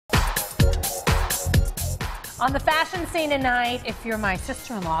On the fashion scene tonight, if you're my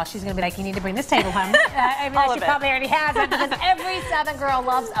sister-in-law, she's going to be like, you need to bring this table home. I mean, she probably already has it because every Southern girl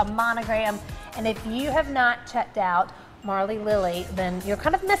loves a monogram. And if you have not checked out Marleylilly, then you're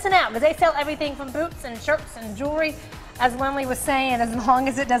kind of missing out because they sell everything from boots and shirts and jewelry. As Lindley was saying, as long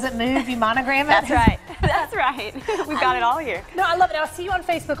as it doesn't move, you monogram it. That's right. That's right. We've got it all here. No, I love it. I see you on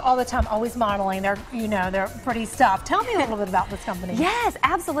Facebook all the time, always modeling. They're, you know, they're pretty stuff. Tell me a little bit about this company. Yes,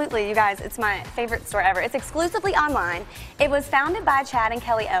 absolutely, you guys. It's my favorite store ever. It's exclusively online. It was founded by Chad and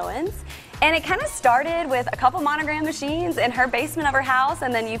Kelly Owens. And it kind of started with a couple monogram machines in her basement of her house,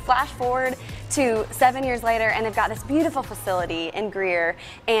 and then you flash forward to 7 years later, and they've got this beautiful facility in Greer.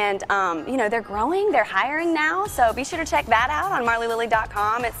 And you know, they're growing, they're hiring now, so be sure to check that out on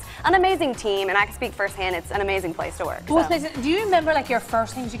marleylilly.com. It's an amazing team, and I can speak firsthand, it's an amazing place to work. Well, do you remember like your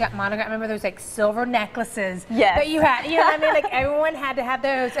first things you got monogrammed? I remember those like silver necklaces yes. that you had. You know what I mean? Like everyone had to have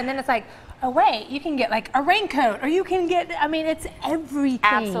those, and then it's like, oh wait, you can get like a raincoat, or you can get, I mean, it's everything.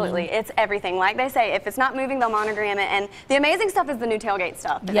 Absolutely, it's everything. Like they say, if it's not moving, they'll monogram it. And the amazing stuff is the new tailgate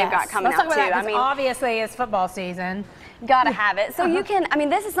stuff that they've got coming out too. I mean, obviously it's football season. Gotta have it. So you can, I mean,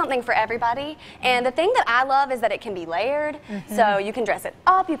 this is something for everybody. And the thing that I love is that it can be layered. So you can dress it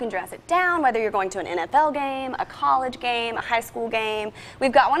up, you can dress it down, whether you're going to an NFL game, a college game, a high school game.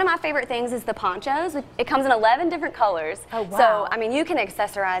 We've got one of my favorite things is the ponchos. It comes in 11 different colors. Oh, wow. So, I mean, you can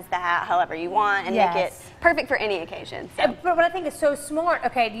accessorize that however you want and make it perfect for any occasion. So. But what I think is so smart,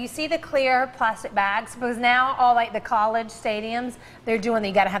 okay, do you see the clear plastic bags? Because now all like the college stadiums, they're doing,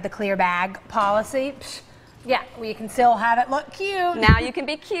 you gotta have the clear bag policy. Yeah, well, you can still have it look cute. Now you can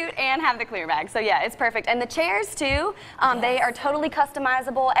be cute and have the clear bag. So yeah, it's perfect. And the chairs too, they are totally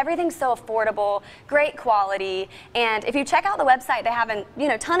customizable. Everything's so affordable, great quality. And if you check out the website, they have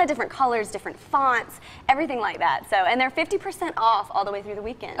a ton of different colors, different fonts, everything like that. So, and they're 50% off all the way through the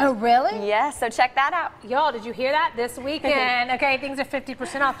weekend. Oh, really? Yes, so check that out. Y'all, did you hear that? This weekend, okay, things are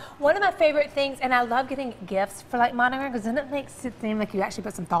 50% off. One of my favorite things, and I love getting gifts for like monogram, because then it makes it seem like you actually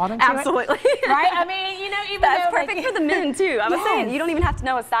put some thought into Absolutely. it. Right? I mean, you know, even that's though, perfect like, for the men too. I was saying, you don't even have to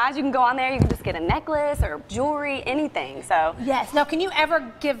know a size. You can go on there, you can just get a necklace or jewelry, anything. So yes. Now, can you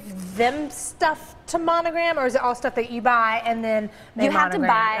ever give them stuff to monogram, or is it all stuff that you buy and then they you have to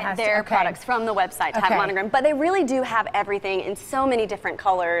buy their products from the website to have monogram? But they really do have everything in so many different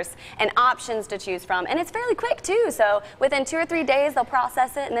colors and options to choose from, and it's fairly quick too. So within 2 or 3 days, they'll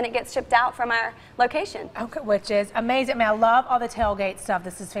process it and then it gets shipped out from our location. Okay, which is amazing. I mean, I love all the tailgate stuff.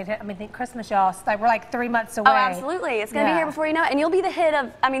 This is fantastic. I mean, think Christmas, y'all. Like, we're like 3 months away. Oh, absolutely. It's going to be here before you know it. And you'll be the hit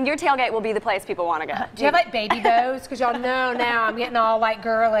of, I mean, your tailgate will be the place people want to go. Do you have like baby bows? Because y'all know now I'm getting all like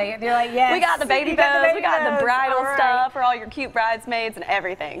girly. They're like, yes. We got the baby bows. We got the bridal stuff for all your cute bridesmaids and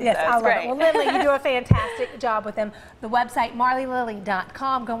everything. Yes, so I love great. it. Well, Lindley, you do a fantastic job with them. The website,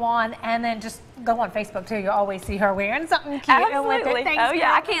 marleylilly.com. Go on, and then just go on Facebook too. You'll always see her wearing something cute. Absolutely. With it. Thanks, oh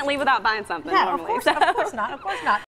yeah, I can't leave without buying something. No, normally, of course not. Of course not.